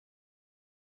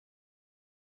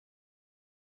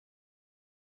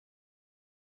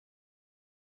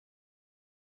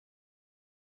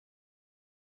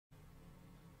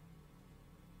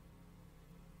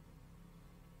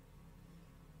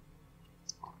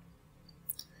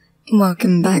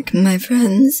Welcome back, my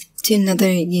friends, to another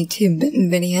YouTube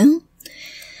video.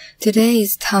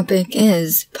 Today's topic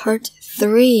is part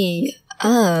 3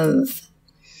 of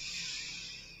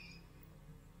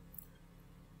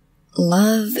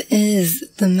Love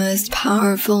is the most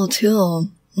powerful tool.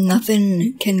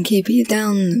 Nothing can keep you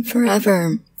down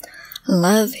forever.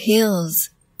 Love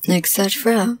heals,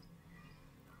 etc.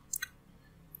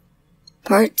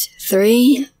 Part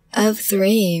 3 of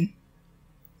 3.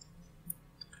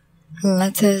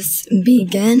 Let us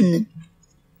begin.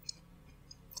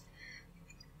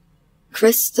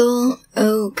 Crystal,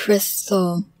 oh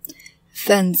crystal,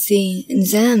 fancy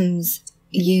gems,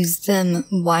 use them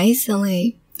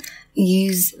wisely,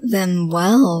 use them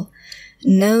well,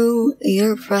 know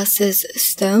your precious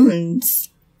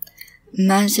stones.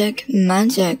 Magic,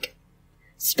 magic,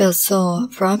 special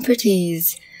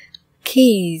properties,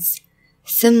 keys,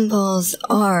 symbols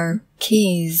are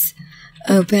keys.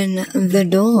 Open the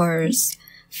doors,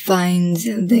 find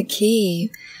the key.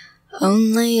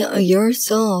 Only your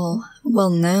soul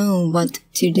will know what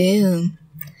to do.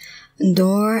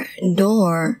 Door,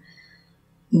 door,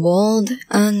 world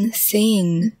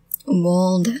unseen,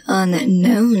 world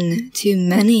unknown to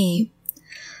many,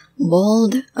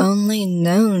 world only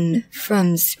known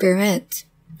from spirit.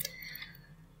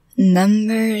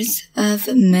 Numbers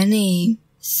of many,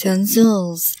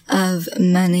 sigils of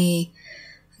many,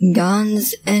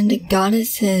 gods and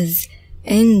goddesses,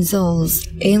 angels,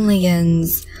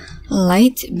 aliens,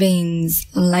 light beings,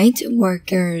 light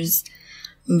workers,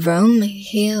 roam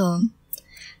here.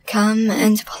 Come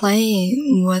and play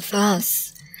with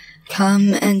us.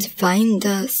 Come and find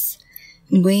us.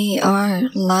 We are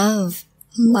love,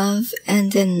 love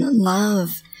and in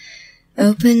love.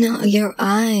 Open your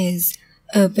eyes,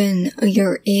 open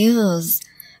your ears,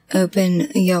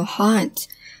 open your heart,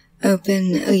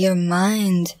 open your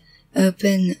mind,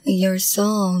 open your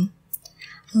soul.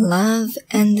 Love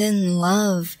and in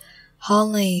love,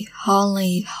 holy,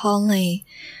 holy, holy,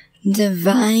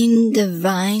 divine,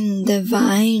 divine,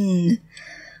 divine.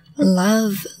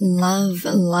 Love, love,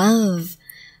 love,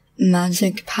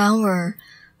 magic power,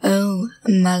 oh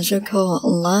magical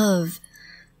love.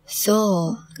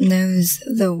 Soul knows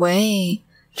the way,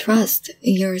 trust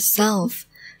yourself,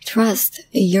 trust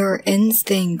your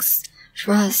instincts,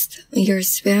 trust your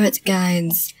spirit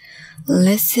guides.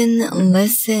 Listen,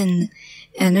 listen,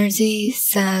 energy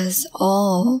says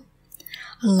all.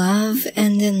 Love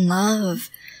and in love,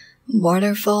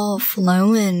 waterfall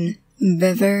flowing,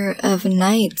 river of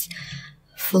night,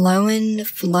 flowing,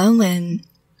 flowing.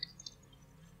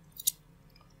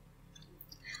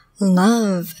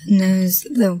 Love knows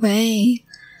the way.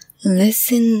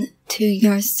 Listen to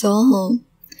your soul.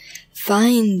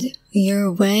 Find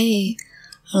your way.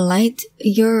 Light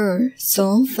your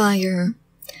soul fire.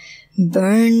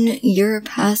 Burn your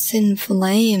passion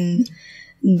flame.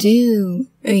 Do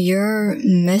your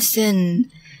mission.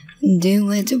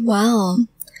 Do it well.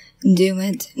 Do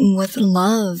it with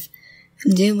love.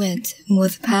 Do it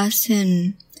with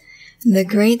passion. The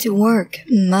great work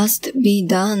must be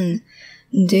done.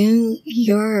 Do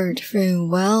your true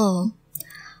well.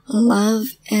 Love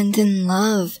and in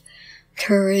love.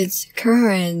 Courage,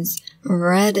 courage.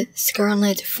 Red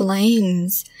scarlet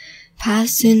flames,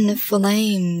 passion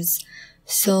flames,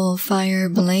 soul fire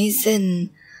blazing.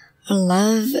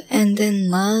 Love and in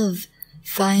love,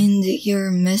 find your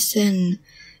mission,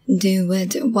 do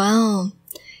it well.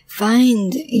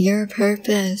 Find your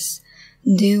purpose,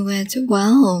 do it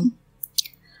well.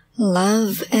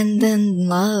 Love and in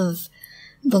love,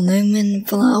 blooming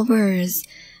flowers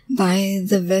by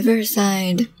the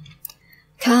riverside.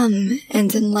 Come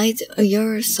and light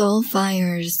your soul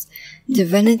fires,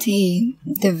 divinity,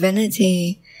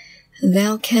 divinity.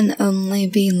 There can only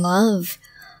be love,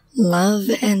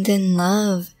 love and in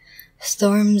love.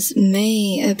 Storms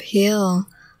may appear,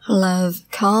 love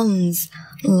calms,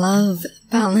 love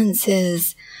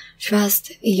balances.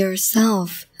 Trust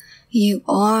yourself. You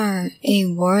are a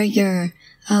warrior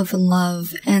of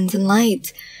love and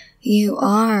light. You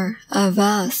are of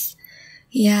us.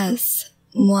 Yes.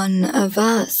 One of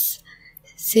us,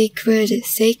 sacred,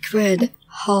 sacred,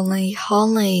 holy,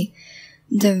 holy,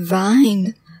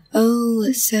 divine,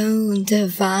 oh so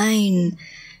divine,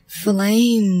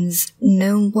 flames,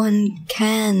 no one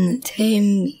can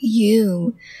tame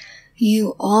you.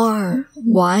 You are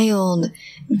wild,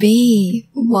 be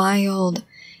wild,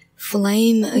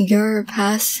 flame your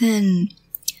passion,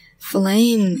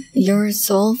 flame your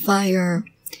soul fire,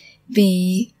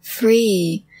 be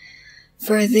free.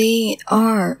 For they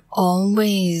are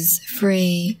always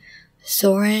free,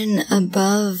 soaring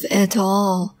above it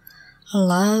all.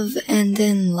 Love and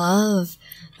in love,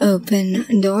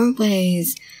 open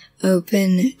doorways,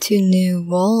 open to new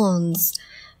worlds,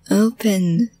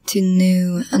 open to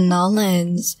new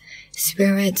knowledge.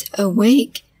 Spirit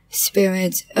awake,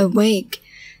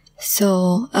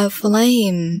 soul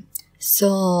aflame,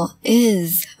 soul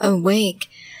is awake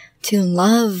to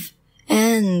love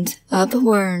and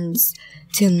upwards,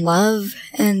 to love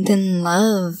and in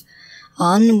love,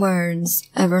 onwards,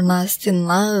 everlasting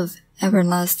love,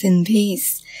 everlasting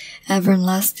peace,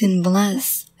 everlasting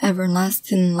bliss,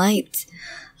 everlasting light,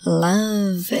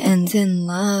 love and in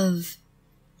love.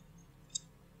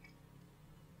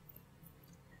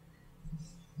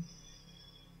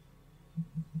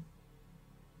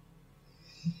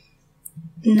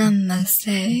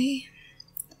 Namaste.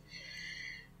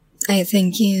 I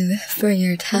thank you for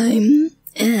your time,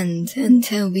 and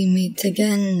until we meet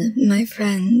again, my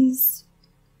friends.